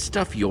all this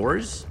stuff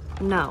yours?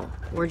 No,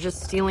 we're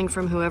just stealing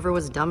from whoever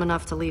was dumb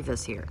enough to leave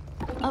this here.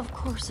 Of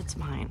course it's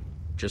mine.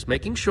 Just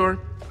making sure.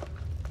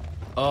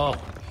 Oh,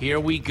 here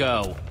we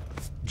go.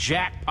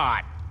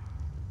 Jackpot.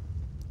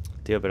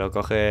 Tío, pero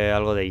coge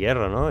algo de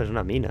hierro, ¿no? Es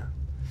una mina.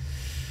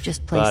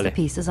 Just place Vale. the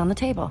pieces on the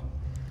table.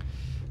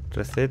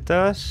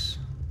 Recetas.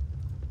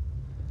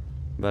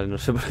 Vale, no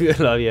sé por qué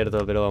lo he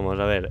abierto, pero vamos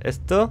a ver.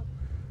 Esto,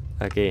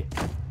 aquí.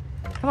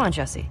 Come on,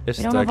 Jesse. We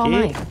Esto don't have all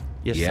aquí. night.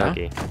 Y esto Yeah.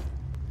 aquí.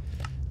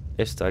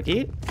 Esto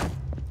aquí.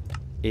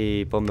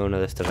 Y ponme uno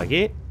de estos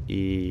aquí.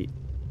 Y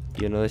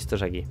uno de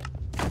estos aquí.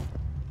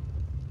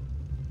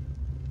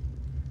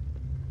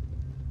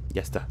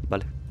 Ya está,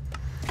 vale.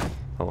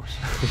 Vamos.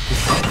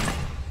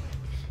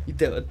 Y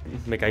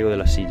me caigo de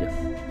la silla.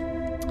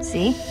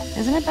 See?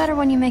 Isn't it better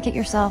when you make it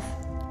yourself?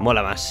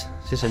 Mola más,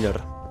 sí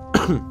señor.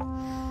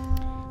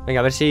 Venga,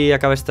 a ver si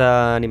acaba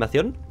esta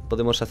animación.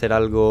 Podemos hacer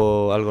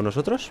algo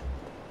nosotros.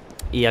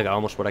 Y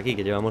acabamos por aquí,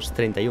 que llevamos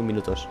 31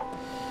 minutos.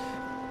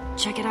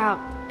 Check it out.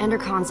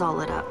 Endercon's all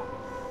lit up.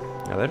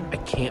 A ver. I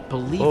can't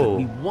believe Oh.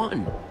 it. We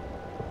won.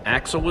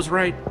 Axel was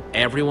right.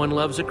 Everyone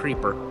loves a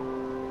creeper.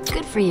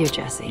 Good for you,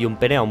 Jesse. Y un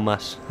pene aún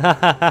más.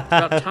 It's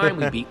about time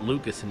we beat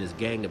Lucas and his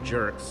gang of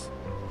jerks.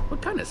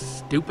 What kind of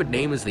stupid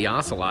name is the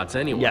Ocelots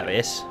anyway? Ya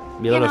ves.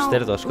 Miedo a You los know,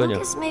 cerdos, coño.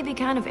 Lucas may be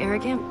kind of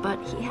arrogant, but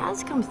he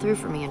has come through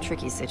for me in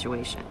tricky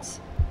situations.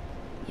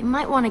 You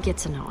might want to get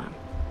to know him,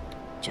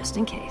 just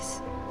in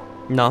case.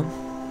 No,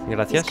 He's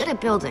gracias. good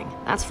at building,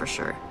 that's for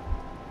sure.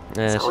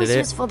 It's always Seré...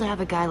 useful to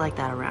have a guy like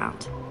that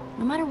around,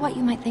 no matter what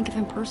you might think of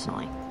him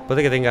personally.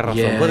 Puede que tenga razón,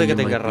 Yeah, puede que you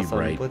tenga might be razón,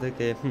 right. puede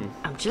que...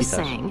 I'm just quizás.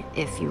 saying,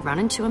 if you run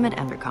into him at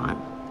EnderCon,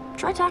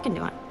 try talking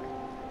to him.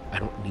 I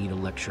don't need a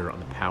lecture on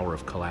the power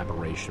of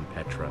collaboration,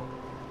 Petra.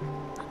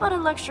 How about a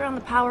lecture on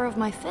the power of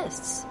my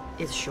fists?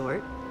 It's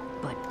short,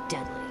 but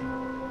deadly.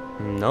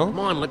 No. Come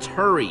on, let's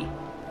hurry.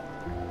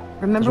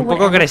 Remember Es un what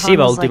poco EnderCon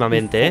agresiva was like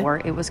últimamente,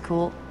 before it was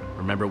cool?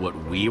 Remember what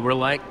we were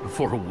like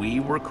before we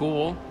were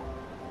cool?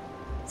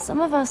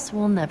 Some of us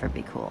will never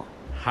be cool.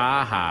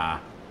 Ha ha.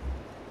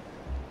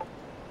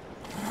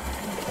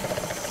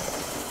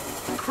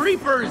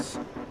 Creepers!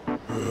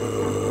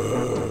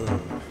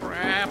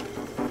 Crap.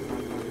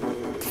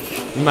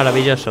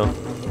 Maravilloso.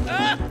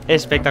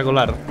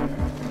 Espectacular.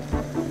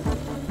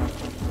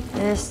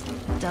 This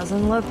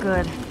doesn't look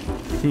good.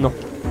 No.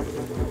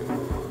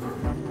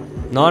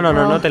 No, no,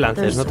 no, no Well, te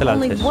lances, no te there's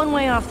only lances. one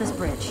way off this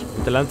bridge.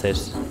 No te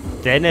lances.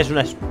 Tienes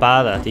una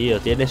espada, tío.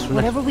 Tienes una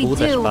Whatever we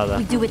puta do, espada.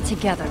 we do it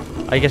together.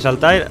 Hay que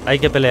saltar, hay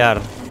que pelear.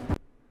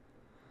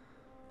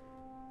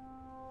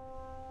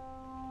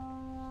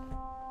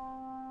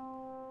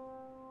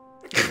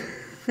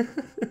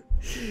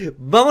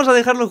 Vamos a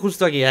dejarlo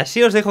justo aquí.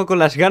 Así os dejo con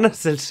las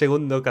ganas del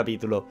segundo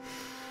capítulo.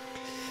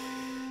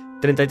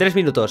 33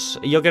 minutos.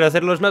 Yo quiero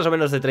hacerlos más o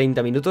menos de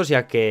 30 minutos,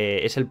 ya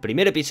que es el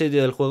primer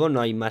episodio del juego, no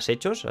hay más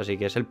hechos, así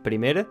que es el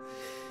primer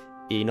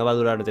y no va a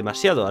durar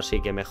demasiado,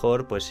 así que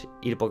mejor pues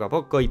ir poco a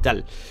poco y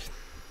tal.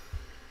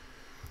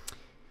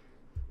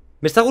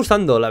 Me está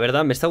gustando, la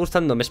verdad, me está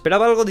gustando. Me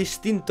esperaba algo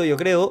distinto, yo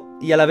creo,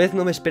 y a la vez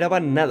no me esperaba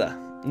nada.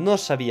 No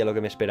sabía lo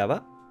que me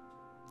esperaba.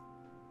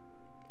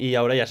 Y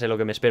ahora ya sé lo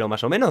que me espero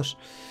más o menos.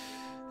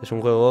 Es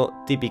un juego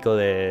típico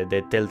de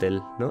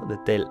Telltale, ¿no? De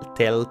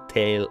Telltale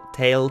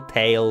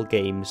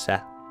Games.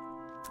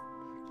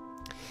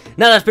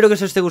 Nada, espero que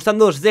os esté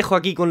gustando. Os dejo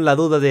aquí con la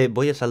duda de...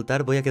 ¿voy a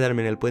saltar? ¿Voy a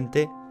quedarme en el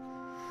puente?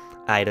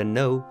 I don't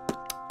know.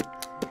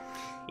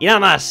 Y nada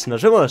más,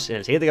 nos vemos en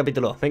el siguiente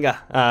capítulo.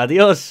 Venga,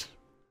 adiós.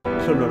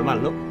 Eso es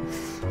normal, ¿no?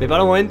 Me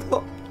paro un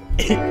momento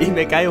y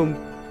me cae un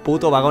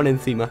puto vagón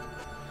encima.